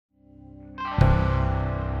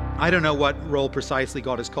I don't know what role precisely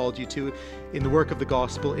God has called you to in the work of the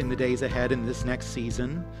gospel in the days ahead in this next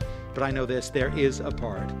season, but I know this, there is a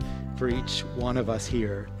part for each one of us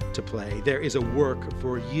here to play. There is a work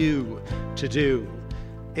for you to do.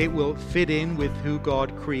 It will fit in with who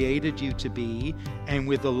God created you to be and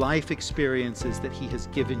with the life experiences that He has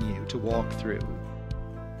given you to walk through.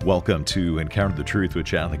 Welcome to Encounter the Truth with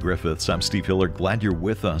Jonathan Griffiths. I'm Steve Hiller. Glad you're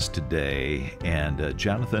with us today. And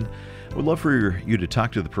Jonathan, I would love for you to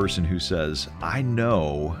talk to the person who says, I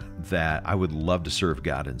know that I would love to serve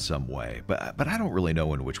God in some way, but I don't really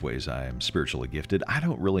know in which ways I am spiritually gifted. I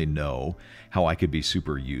don't really know how I could be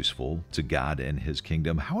super useful to God and His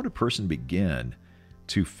kingdom. How would a person begin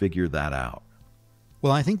to figure that out?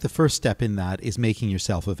 Well, I think the first step in that is making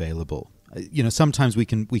yourself available. Sometimes we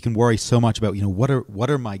can worry so much about, what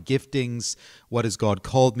are my giftings? What has God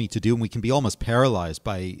called me to do? And we can be almost paralyzed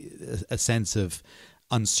by a sense of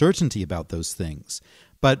uncertainty about those things.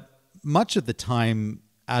 But much of the time,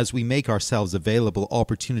 as we make ourselves available,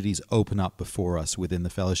 opportunities open up before us within the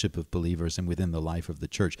fellowship of believers and within the life of the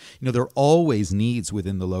church. There are always needs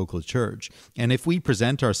within the local church. And if we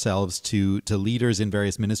present ourselves to leaders in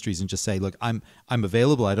various ministries and just say, look, I'm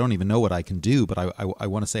available, I don't even know what I can do, but I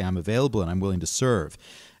want to say I'm available and I'm willing to serve.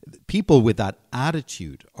 People with that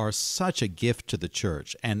attitude are such a gift to the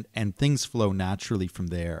church, and things flow naturally from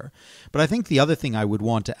there. But I think the other thing I would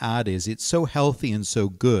want to add is it's so healthy and so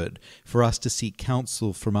good for us to seek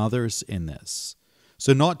counsel from others in this.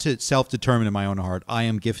 So not to self-determine in my own heart, I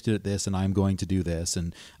am gifted at this and I'm going to do this,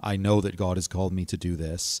 and I know that God has called me to do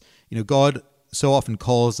this. God so often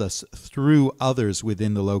calls us through others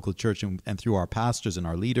within the local church and through our pastors and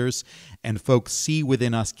our leaders, and folks see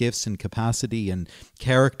within us gifts and capacity and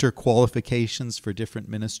character qualifications for different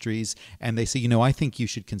ministries, and they say, I think you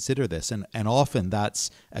should consider this. And often that's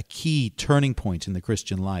a key turning point in the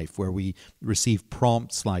Christian life where we receive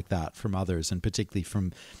prompts like that from others, and particularly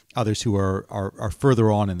from others who are further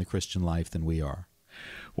on in the Christian life than we are.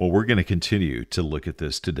 Well, we're going to continue to look at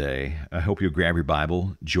this today. I hope you'll grab your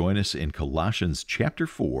Bible, join us in Colossians chapter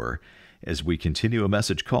 4 as we continue a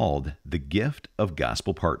message called The Gift of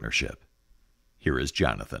Gospel Partnership. Here is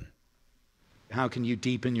Jonathan. How can you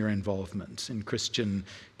deepen your involvement in Christian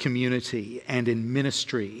community and in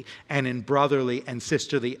ministry and in brotherly and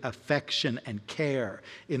sisterly affection and care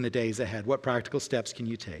in the days ahead? What practical steps can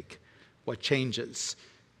you take? What changes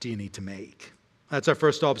do you need to make? That's our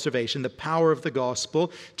first observation, the power of the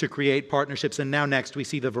gospel to create partnerships. And now next we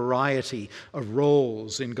see the variety of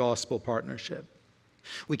roles in gospel partnership.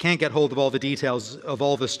 We can't get hold of all the details of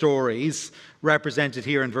all the stories represented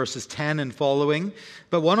here in verses 10 and following.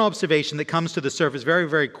 But one observation that comes to the surface very,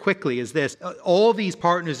 very quickly is this. All these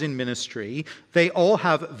partners in ministry, they all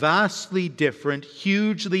have vastly different,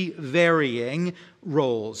 hugely varying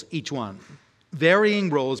roles, each one. Varying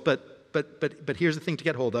roles, but here's the thing to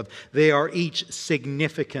get hold of. They are each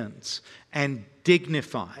significant and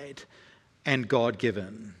dignified and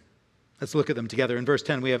God-given. Let's look at them together. In verse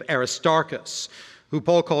 10, we have Aristarchus, who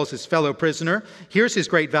Paul calls his fellow prisoner. Here's his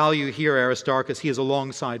great value here, Aristarchus. He is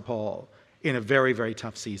alongside Paul in a very, very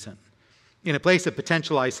tough season. In a place of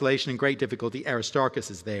potential isolation and great difficulty,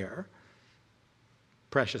 Aristarchus is there.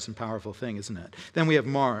 Precious and powerful thing, isn't it? Then we have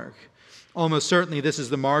Mark. Almost certainly this is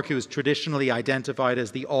the Mark who is traditionally identified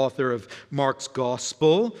as the author of Mark's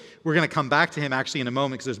gospel. We're going to come back to him actually in a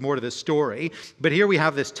moment because there's more to this story. But here we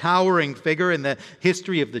have this towering figure in the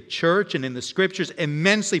history of the church and in the scriptures,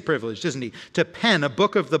 immensely privileged, isn't he, to pen a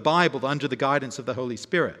book of the Bible under the guidance of the Holy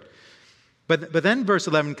Spirit. But then verse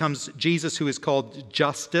 11 comes Jesus, who is called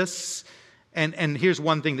Justus. And here's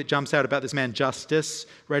one thing that jumps out about this man, Justus.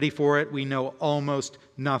 Ready for it? We know almost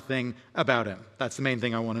nothing about him. That's the main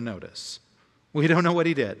thing I want to notice. We don't know what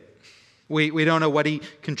he did. We don't know what he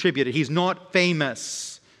contributed. He's not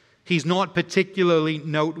famous. He's not particularly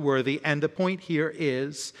noteworthy. And the point here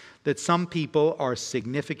is that some people are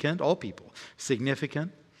significant, all people,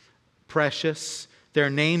 significant, precious. Their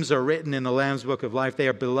names are written in the Lamb's Book of Life. They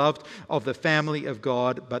are beloved of the family of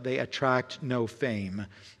God, but they attract no fame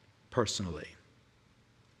personally.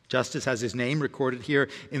 Justus has his name recorded here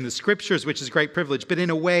in the scriptures, which is a great privilege. But in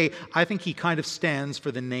a way, I think he kind of stands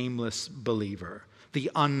for the nameless believer,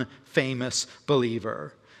 the unfamous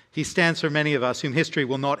believer. He stands for many of us whom history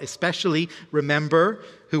will not especially remember,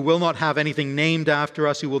 who will not have anything named after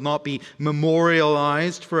us, who will not be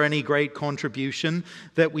memorialized for any great contribution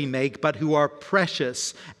that we make, but who are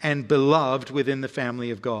precious and beloved within the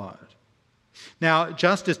family of God. Now,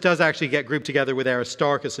 Justus does actually get grouped together with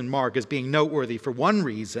Aristarchus and Mark as being noteworthy for one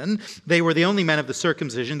reason. They were the only men of the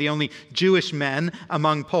circumcision, the only Jewish men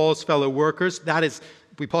among Paul's fellow workers. That is,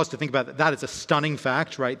 if we pause to think about that, that is a stunning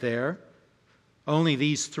fact right there. Only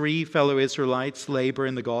these 3 fellow Israelites labor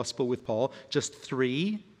in the gospel with Paul. Just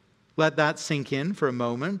 3. Let that sink in for a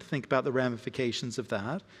moment. Think about the ramifications of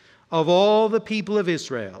that. Of all the people of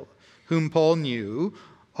Israel whom Paul knew,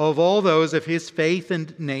 of all those of his faith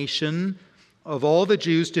and nation, of all the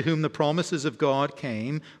Jews to whom the promises of God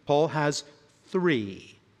came, Paul has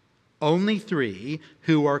 3. Only 3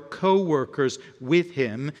 who are co-workers with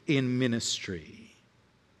him in ministry.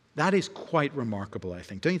 That is quite remarkable, I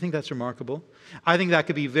think. Don't you think that's remarkable? I think that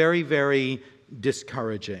could be very, very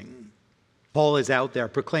discouraging. Paul is out there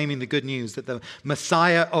proclaiming the good news that the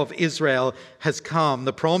Messiah of Israel has come.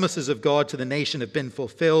 The promises of God to the nation have been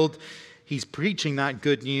fulfilled. He's preaching that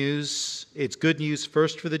good news. It's good news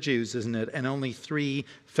first for the Jews, isn't it? And only 3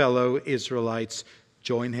 fellow Israelites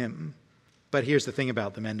join him. But here's the thing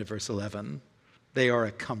about them, end of verse 11. They are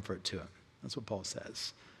a comfort to him. That's what Paul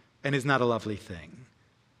says. And isn't that a lovely thing?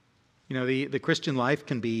 You know, the Christian life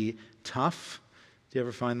can be tough. Do you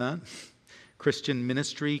ever find that? Christian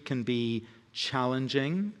ministry can be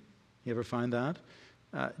challenging. You ever find that?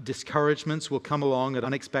 Discouragements will come along at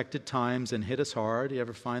unexpected times and hit us hard. You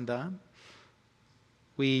ever find that?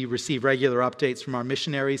 We receive regular updates from our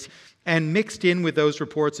missionaries, and mixed in with those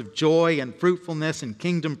reports of joy and fruitfulness and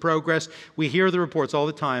kingdom progress, we hear the reports all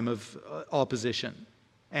the time of opposition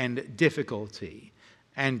and difficulty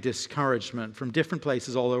and discouragement from different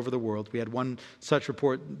places all over the world. We had one such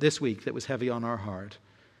report this week that was heavy on our heart.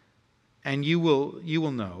 And you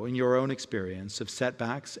will know in your own experience of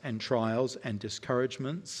setbacks and trials and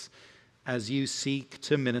discouragements as you seek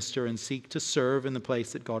to minister and seek to serve in the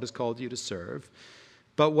place that God has called you to serve.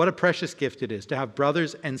 But what a precious gift it is to have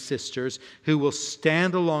brothers and sisters who will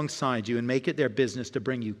stand alongside you and make it their business to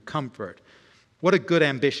bring you comfort. What a good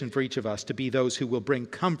ambition for each of us to be those who will bring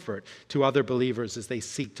comfort to other believers as they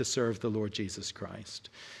seek to serve the Lord Jesus Christ.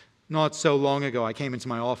 Not so long ago, I came into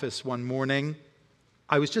my office one morning.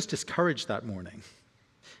 I was just discouraged that morning.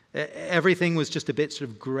 Everything was just a bit sort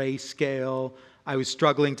of grayscale. I was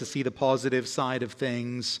struggling to see the positive side of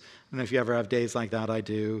things. I don't know if you ever have days like that. I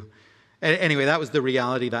do. Anyway, that was the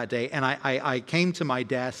reality that day. And I came to my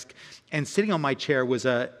desk, and sitting on my chair was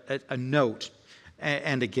a note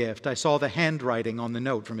and a gift. I saw the handwriting on the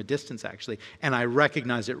note from a distance, actually, and I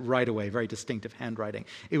recognized it right away, very distinctive handwriting.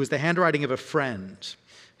 It was the handwriting of a friend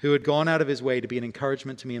who had gone out of his way to be an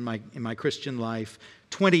encouragement to me in my Christian life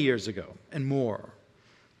 20 years ago and more.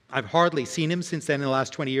 I've hardly seen him since then. In the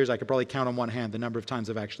last 20 years, I could probably count on one hand the number of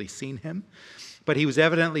times I've actually seen him. But he was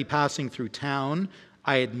evidently passing through town.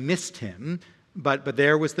 I had missed him, but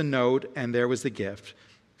there was the note and there was the gift.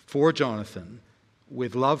 For Jonathan,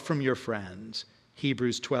 with love from your friend,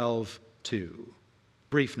 Hebrews 12:2.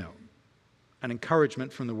 Brief note. An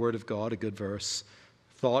encouragement from the Word of God, a good verse,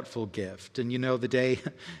 thoughtful gift. And you know, the day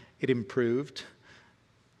it improved,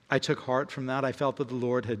 I took heart from that. I felt that the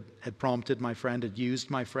Lord had prompted my friend, had used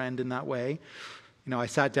my friend in that way. You know, I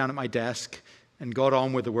sat down at my desk and got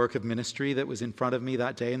on with the work of ministry that was in front of me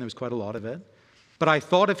that day, and there was quite a lot of it. But I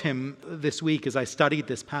thought of him this week as I studied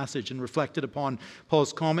this passage and reflected upon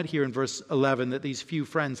Paul's comment here in verse 11 that these few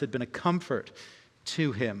friends had been a comfort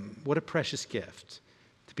to him. What a precious gift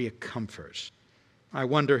to be a comfort. I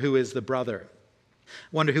wonder who is the brother. I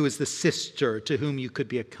wonder who is the sister to whom you could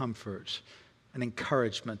be a comfort, an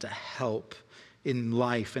encouragement, a help in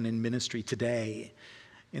life and in ministry today,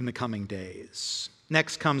 in the coming days.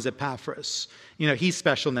 Next comes Epaphras. You know, he's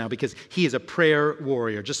special now because he is a prayer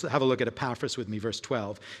warrior. Just have a look at Epaphras with me, verse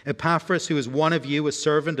 12. Epaphras, who is one of you, a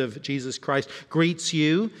servant of Jesus Christ, greets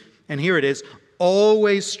you. And here it is,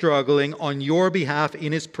 always struggling on your behalf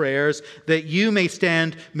in his prayers, that you may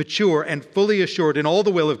stand mature and fully assured in all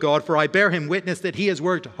the will of God. For I bear him witness that he has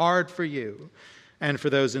worked hard for you and for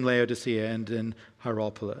those in Laodicea and in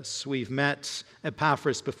Hierapolis. We've met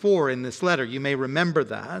Epaphras before in this letter. You may remember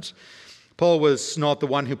that. Paul was not the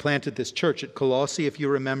one who planted this church at Colossae, if you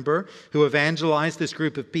remember, who evangelized this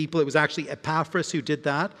group of people. It was actually Epaphras who did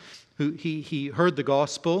that. He heard the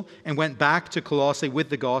gospel and went back to Colossae with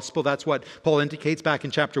the gospel. That's what Paul indicates back in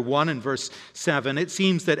chapter 1 and verse 7. It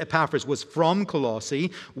seems that Epaphras was from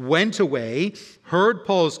Colossae, went away, heard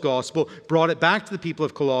Paul's gospel, brought it back to the people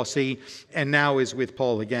of Colossae, and now is with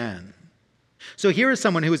Paul again. So here is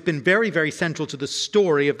someone who has been very, very central to the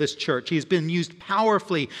story of this church. He's been used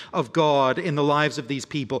powerfully of God in the lives of these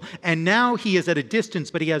people. And now he is at a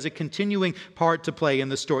distance, but he has a continuing part to play in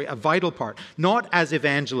the story, a vital part. Not as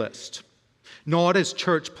evangelist, not as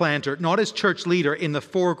church planter, not as church leader in the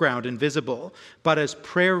foreground and visible, but as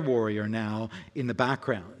prayer warrior now in the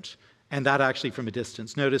background. And that actually from a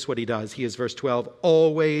distance. Notice what he does. He is, verse 12,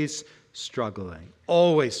 always struggling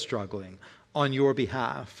on your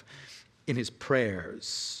behalf. In his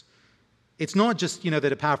prayers. It's not just,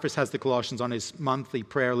 that Epaphras has the Colossians on his monthly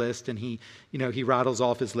prayer list and he rattles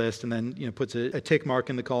off his list and then, puts a tick mark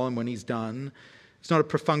in the column when he's done. It's not a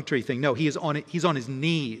perfunctory thing. No, he's on his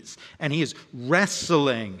knees and he is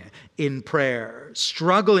wrestling in prayer,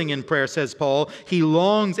 struggling in prayer, says Paul. He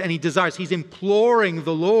longs and he desires. He's imploring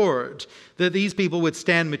the Lord that these people would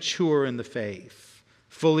stand mature in the faith,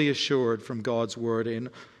 fully assured from God's word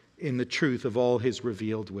in the truth of all his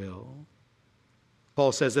revealed will.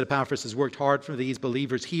 Paul says that Epaphras has worked hard for these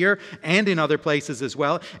believers here and in other places as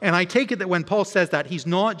well. And I take it that when Paul says that, he's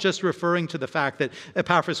not just referring to the fact that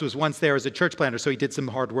Epaphras was once there as a church planter, so he did some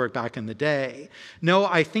hard work back in the day. No,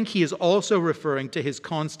 I think he is also referring to his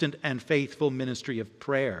constant and faithful ministry of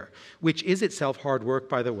prayer, which is itself hard work,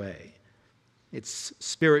 by the way. It's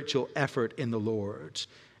spiritual effort in the Lord.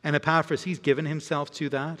 And Epaphras, he's given himself to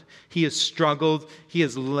that. He has struggled. He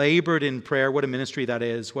has labored in prayer. What a ministry that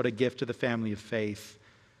is. What a gift to the family of faith.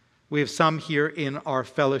 We have some here in our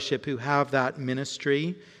fellowship who have that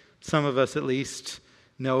ministry. Some of us at least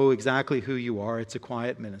know exactly who you are. It's a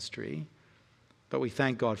quiet ministry. But we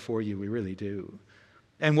thank God for you. We really do.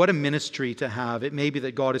 And what a ministry to have. It may be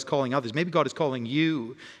that God is calling others. Maybe God is calling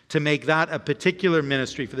you to make that a particular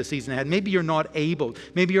ministry for the season ahead. Maybe you're not able.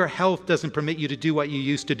 Maybe your health doesn't permit you to do what you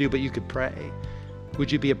used to do, but you could pray.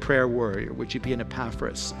 Would you be a prayer warrior? Would you be an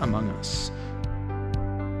Epaphras among us?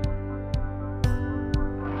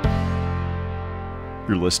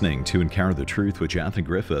 You're listening to Encounter the Truth with Jonathan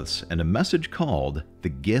Griffiths and a message called The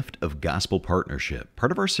Gift of Gospel Partnership,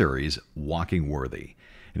 part of our series, Walking Worthy.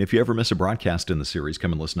 And if you ever miss a broadcast in the series,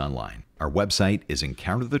 come and listen online. Our website is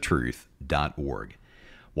encounterthetruth.org.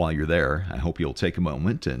 While you're there, I hope you'll take a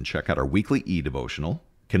moment and check out our weekly e-devotional,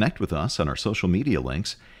 connect with us on our social media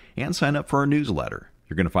links, and sign up for our newsletter.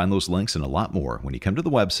 You're going to find those links and a lot more when you come to the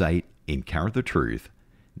website,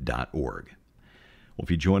 encounterthetruth.org. Well,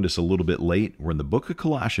 if you joined us a little bit late, we're in the book of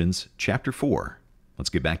Colossians, chapter 4. Let's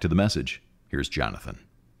get back to the message. Here's Jonathan.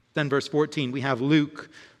 Then verse 14, we have Luke,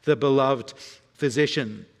 the beloved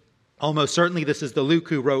physician. Almost certainly this is the Luke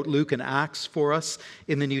who wrote Luke and Acts for us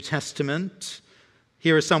in the New Testament.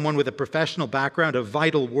 Here is someone with a professional background, a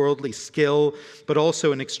vital worldly skill, but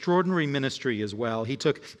also an extraordinary ministry as well. He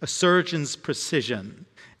took a surgeon's precision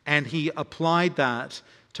and he applied that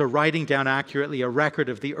to writing down accurately a record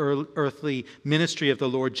of the earthly ministry of the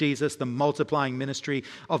Lord Jesus, the multiplying ministry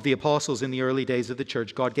of the apostles in the early days of the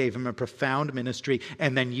church. God gave him a profound ministry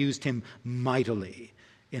and then used him mightily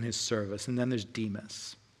in his service. And then there's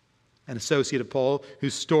Demas, an associate of Paul,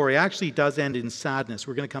 whose story actually does end in sadness.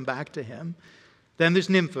 We're going to come back to him. Then there's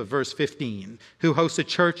Nympha, verse 15, who hosts a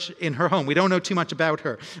church in her home. We don't know too much about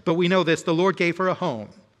her, but we know this. The Lord gave her a home.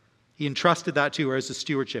 He entrusted that to her as a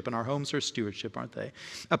stewardship, and our homes are stewardship, aren't they?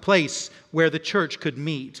 A place where the church could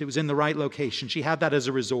meet. It was in the right location. She had that as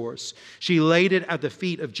a resource. She laid it at the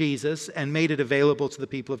feet of Jesus and made it available to the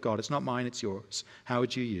people of God. It's not mine, it's yours. How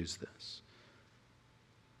would you use this?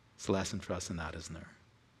 It's a lesson for us in that, isn't there?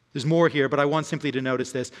 There's more here, but I want simply to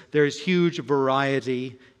notice this. There is huge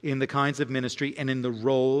variety in the kinds of ministry and in the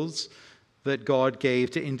roles that God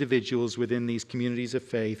gave to individuals within these communities of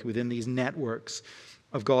faith, within these networks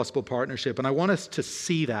of gospel partnership. And I want us to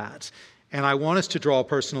see that, and I want us to draw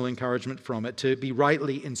personal encouragement from it, to be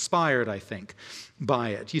rightly inspired, I think, by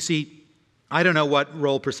it. You see, I don't know what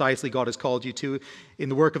role precisely God has called you to in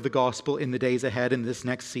the work of the gospel in the days ahead in this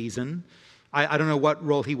next season. I don't know what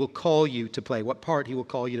role he will call you to play, what part he will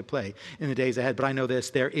call you to play in the days ahead, but I know this,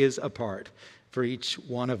 there is a part for each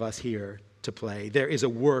one of us here to play. There is a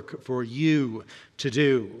work for you to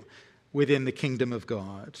do within the kingdom of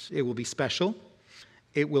God. It will be special.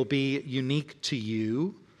 It will be unique to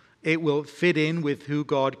you. It will fit in with who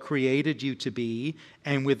God created you to be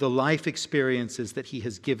and with the life experiences that he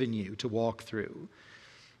has given you to walk through.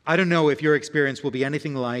 I don't know if your experience will be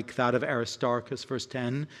anything like that of Aristarchus, verse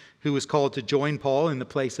 10, who was called to join Paul in the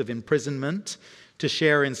place of imprisonment, to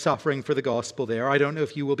share in suffering for the gospel there. I don't know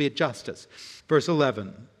if you will be at Justus, verse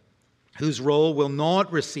 11, whose role will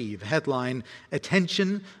not receive headline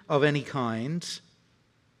attention of any kind,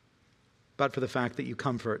 but for the fact that you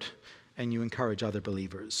comfort and you encourage other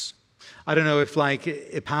believers. I don't know if, like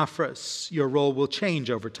Epaphras, your role will change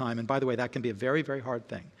over time. And by the way, that can be a very, very hard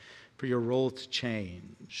thing, for your role to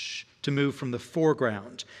change, to move from the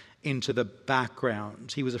foreground into the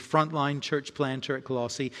background. He was a frontline church planter at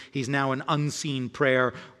Colossae. He's now an unseen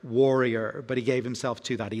prayer warrior, but he gave himself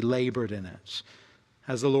to that. He labored in it.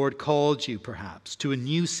 Has the Lord called you, perhaps, to a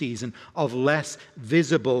new season of less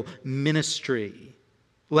visible ministry?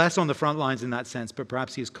 Less on the front lines in that sense, but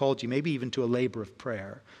perhaps he has called you maybe even to a labor of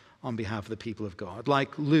prayer on behalf of the people of God.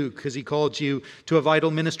 Like Luke, has he called you to a vital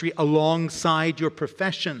ministry alongside your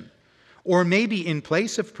profession? Or maybe in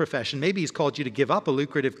place of profession, maybe he's called you to give up a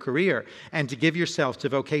lucrative career and to give yourself to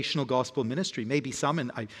vocational gospel ministry. Maybe some,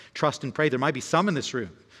 and I trust and pray there might be some in this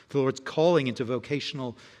room, the Lord's calling into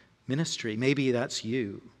vocational ministry. Maybe that's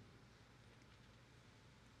you.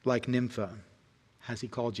 Like Nympha, has he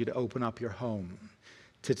called you to open up your home,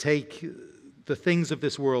 to take the things of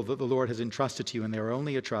this world that the Lord has entrusted to you, and they are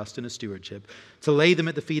only a trust and a stewardship, to lay them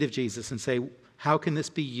at the feet of Jesus and say, how can this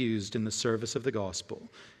be used in the service of the gospel,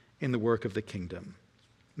 in the work of the kingdom?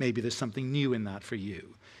 Maybe there's something new in that for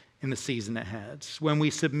you in the season ahead. When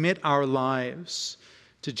we submit our lives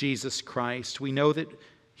to Jesus Christ, we know that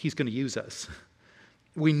he's going to use us.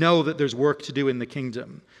 We know that there's work to do in the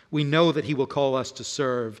kingdom. We know that he will call us to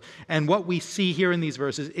serve. And what we see here in these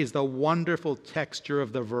verses is the wonderful texture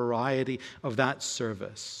of the variety of that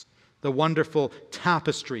service, the wonderful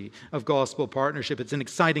tapestry of gospel partnership. It's an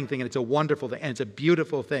exciting thing, and it's a wonderful thing, and it's a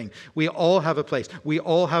beautiful thing. We all have a place. We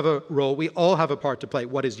all have a role. We all have a part to play.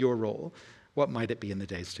 What is your role? What might it be in the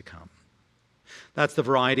days to come? That's the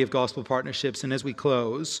variety of gospel partnerships. And as we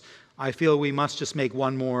close, I feel we must just make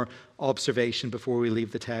one more observation before we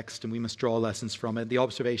leave the text, and we must draw lessons from it. The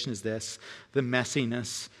observation is this: the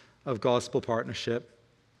messiness of gospel partnership.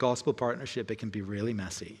 Gospel partnership, it can be really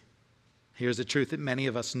messy. Here's a truth that many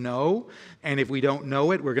of us know, and if we don't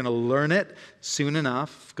know it, we're going to learn it soon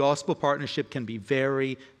enough. Gospel partnership can be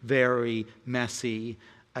very, very messy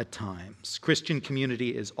at times. Christian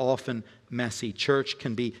community is often messy. Church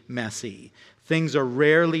can be messy. Things are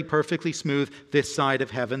rarely perfectly smooth this side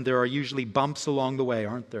of heaven. There are usually bumps along the way,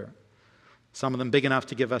 aren't there? Some of them big enough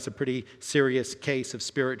to give us a pretty serious case of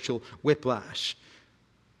spiritual whiplash.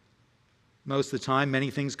 Most of the time, many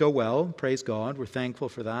things go well. Praise God. We're thankful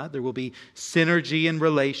for that. There will be synergy in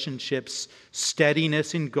relationships,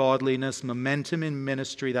 steadiness in godliness, momentum in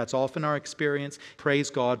ministry. That's often our experience. Praise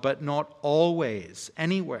God, but not always,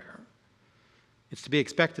 anywhere. It's to be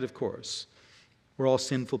expected, of course. We're all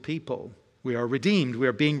sinful people. We are redeemed. We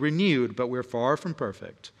are being renewed, but we're far from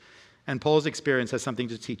perfect. And Paul's experience has something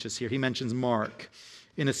to teach us here. He mentions Mark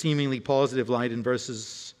in a seemingly positive light in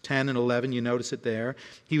verses 10 and 11. You notice it there.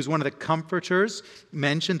 He was one of the comforters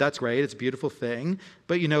mentioned. That's great. It's a beautiful thing.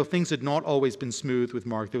 But you know, things had not always been smooth with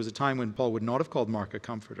Mark. There was a time when Paul would not have called Mark a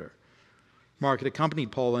comforter. Mark had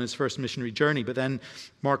accompanied Paul on his first missionary journey, but then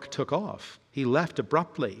Mark took off. He left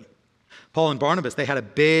abruptly. Paul and Barnabas, they had a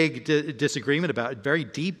big disagreement about it, very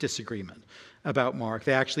deep disagreement about Mark.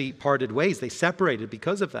 They actually parted ways. They separated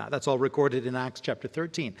because of that. That's all recorded in Acts chapter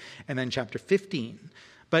 13 and then chapter 15.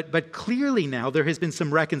 But clearly now there has been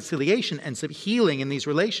some reconciliation and some healing in these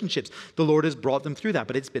relationships. The Lord has brought them through that,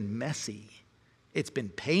 but it's been messy. It's been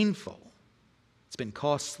painful. It's been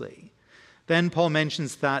costly. Then Paul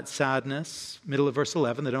mentions that sadness, middle of verse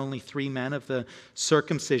 11, that only 3 men of the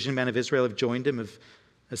circumcision, men of Israel, have joined him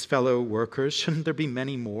as fellow workers. Shouldn't there be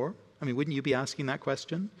many more? I mean, wouldn't you be asking that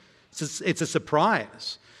question? It's a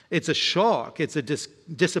surprise. It's a shock. It's a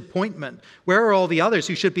disappointment. Where are all the others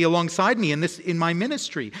who should be alongside me in my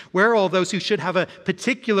ministry? Where are all those who should have a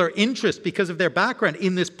particular interest because of their background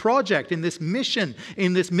in this project, in this mission,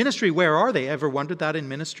 in this ministry? Where are they? Ever wondered that in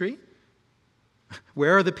ministry?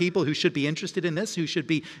 Where are the people who should be interested in this, who should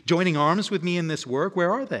be joining arms with me in this work?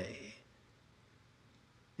 Where are they?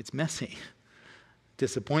 It's messy.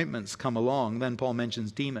 Disappointments come along. Then Paul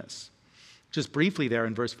mentions Demas. Just briefly there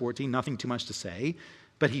in verse 14, nothing too much to say,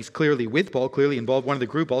 but he's clearly with Paul, clearly involved. One of the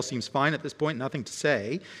group all seems fine at this point, nothing to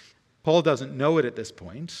say. Paul doesn't know it at this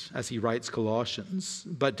point as he writes Colossians,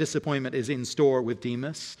 but disappointment is in store with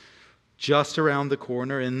Demas just around the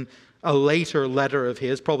corner. In a later letter of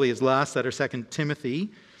his, probably his last letter, 2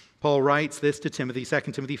 Timothy, Paul writes this to Timothy,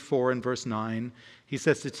 2 Timothy 4 and verse 9. He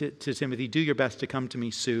says to Timothy, do your best to come to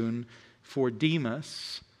me soon, for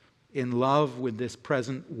Demas, in love with this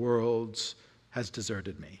present world, has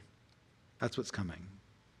deserted me. That's what's coming.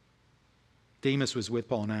 Demas was with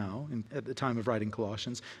Paul now at the time of writing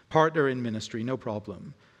Colossians. Partner in ministry, no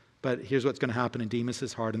problem. But here's what's going to happen in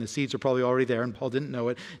Demas' heart, and the seeds are probably already there, and Paul didn't know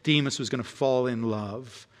it. Demas was going to fall in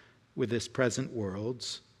love with this present world.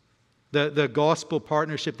 The gospel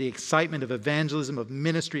partnership, the excitement of evangelism, of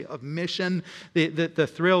ministry, of mission, the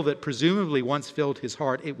thrill that presumably once filled his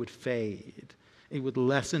heart, it would fade. It would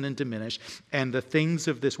lessen and diminish, and the things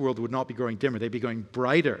of this world would not be growing dimmer. They'd be going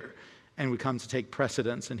brighter and would come to take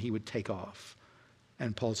precedence, and he would take off,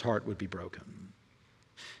 and Paul's heart would be broken.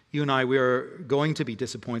 You and I, we are going to be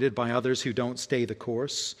disappointed by others who don't stay the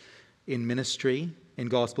course in ministry, in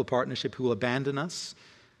gospel partnership, who will abandon us,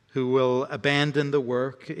 who will abandon the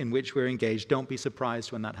work in which we're engaged. Don't be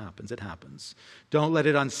surprised when that happens. It happens. Don't let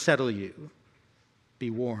it unsettle you. Be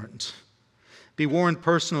warned. Be warned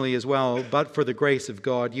personally as well, but for the grace of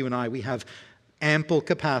God, you and I, we have ample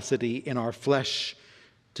capacity in our flesh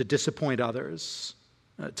to disappoint others,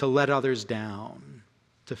 to let others down,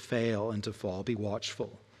 to fail and to fall. Be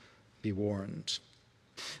watchful. Be warned.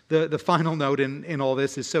 The final note in all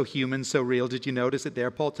this is so human, so real. Did you notice it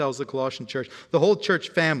there? Paul tells the Colossian church, the whole church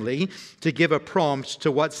family, to give a prompt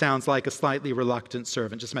to what sounds like a slightly reluctant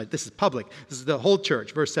servant. Just imagine, this is public. This is the whole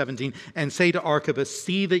church, verse 17. And say to Archippus,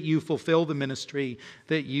 see that you fulfill the ministry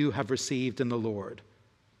that you have received in the Lord.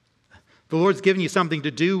 The Lord's given you something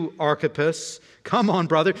to do, Archippus. Come on,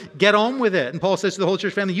 brother. Get on with it. And Paul says to the whole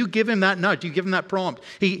church family, you give him that nudge. You give him that prompt.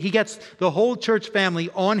 He gets the whole church family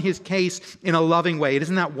on his case in a loving way.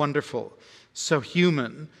 Isn't that wonderful? So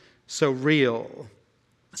human, so real,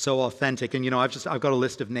 so authentic. And I've got a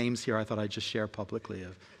list of names here I thought I'd just share publicly.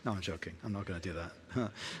 No, I'm joking. I'm not going to do that.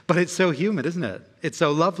 But it's so human, isn't it? It's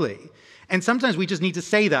so lovely. And sometimes we just need to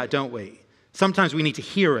say that, don't we? Sometimes we need to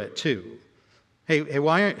hear it too. Hey,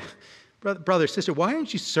 why aren't... Brother, sister, why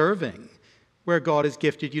aren't you serving where God has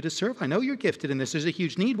gifted you to serve? I know you're gifted in this. There's a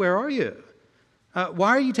huge need. Where are you? Why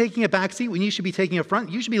are you taking a back seat when you should be taking a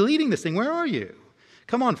front? You should be leading this thing. Where are you?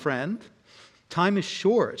 Come on, friend. Time is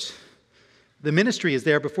short. The ministry is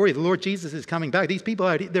there before you. The Lord Jesus is coming back. These people,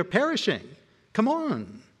 they're perishing. Come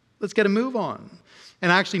on. Let's get a move on.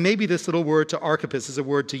 And actually, maybe this little word to Archippus is a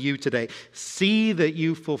word to you today. See that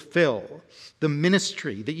you fulfill the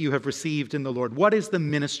ministry that you have received in the Lord. What is the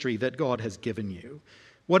ministry that God has given you?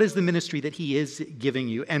 What is the ministry that He is giving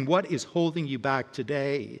you? And what is holding you back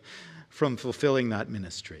today from fulfilling that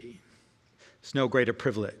ministry? It's no greater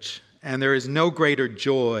privilege. And there is no greater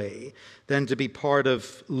joy than to be part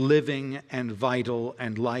of living and vital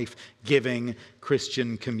and life-giving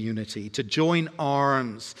Christian community, to join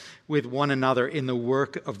arms with one another in the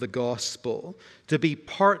work of the gospel, to be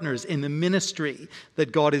partners in the ministry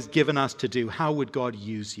that God has given us to do. How would God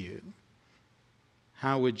use you?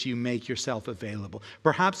 How would you make yourself available?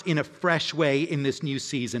 Perhaps in a fresh way in this new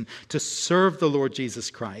season to serve the Lord Jesus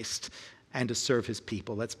Christ and to serve His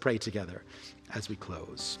people. Let's pray together as we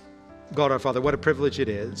close. God our Father, what a privilege it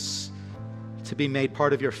is to be made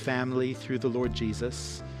part of your family through the Lord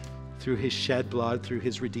Jesus, through His shed blood, through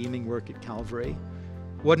His redeeming work at Calvary.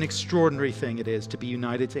 What an extraordinary thing it is to be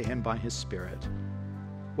united to Him by His Spirit.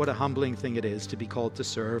 What a humbling thing it is to be called to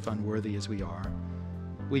serve, unworthy as we are.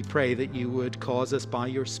 We pray that you would cause us by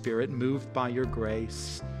your Spirit, moved by your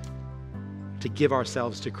grace, to give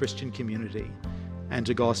ourselves to Christian community and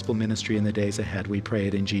to gospel ministry in the days ahead. We pray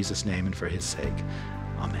it in Jesus' name and for His sake.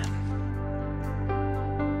 Amen.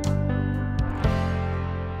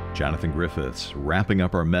 Jonathan Griffiths, wrapping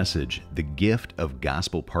up our message, The Gift of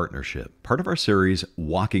Gospel Partnership, part of our series,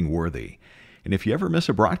 Walking Worthy. And if you ever miss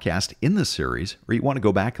a broadcast in this series, or you want to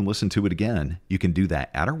go back and listen to it again, you can do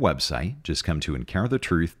that at our website. Just come to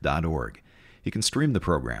encounterthetruth.org. You can stream the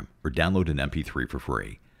program or download an MP3 for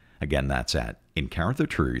free. Again, that's at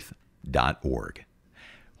encounterthetruth.org.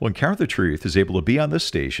 Well, Encounter the Truth is able to be on this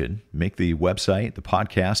station, make the website, the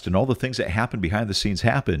podcast, and all the things that happen behind the scenes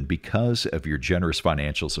happen because of your generous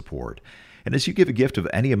financial support. And as you give a gift of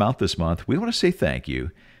any amount this month, we want to say thank you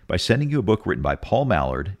by sending you a book written by Paul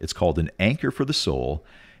Mallard. It's called An Anchor for the Soul.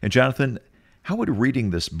 And Jonathan, how would reading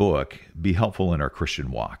this book be helpful in our Christian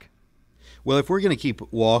walk? Well, if we're going to keep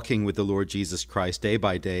walking with the Lord Jesus Christ day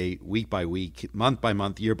by day, week by week, month by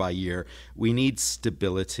month, year by year, we need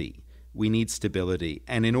stability. We need stability.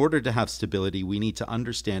 And in order to have stability, we need to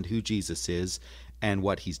understand who Jesus is and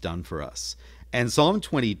what He's done for us. And Psalm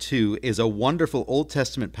 22 is a wonderful Old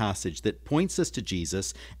Testament passage that points us to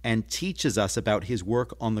Jesus and teaches us about His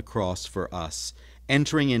work on the cross for us,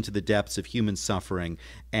 entering into the depths of human suffering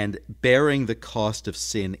and bearing the cost of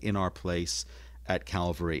sin in our place at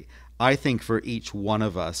Calvary. I think for each one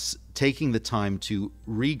of us, taking the time to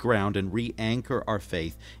reground and re-anchor our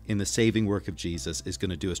faith in the saving work of Jesus is going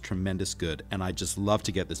to do us tremendous good. And I'd just love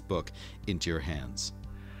to get this book into your hands.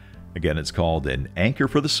 Again, it's called An Anchor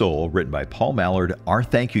for the Soul, written by Paul Mallard, our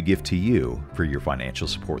thank you gift to you for your financial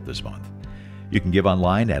support this month. You can give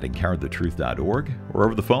online at encounterthetruth.org or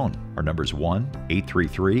over the phone. Our number is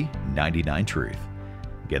 1-833-99-TRUTH.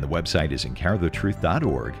 Again, the website is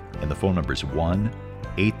encounterthetruth.org and the phone number is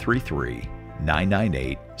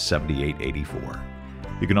 1-833-998-7884.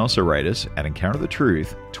 You can also write us at Encounter the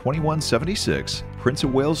Truth, 2176 Prince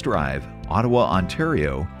of Wales Drive, Ottawa,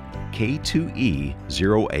 Ontario,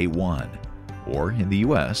 K2E0A1. Or in the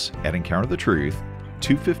U.S. at Encounter the Truth,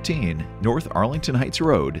 215 North Arlington Heights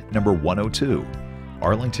Road, number 102,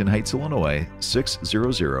 Arlington Heights, Illinois,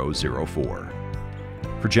 60004.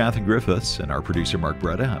 For Jonathan Griffiths and our producer Mark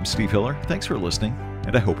Bretta, I'm Steve Hiller. Thanks for listening,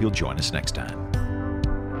 and I hope you'll join us next time.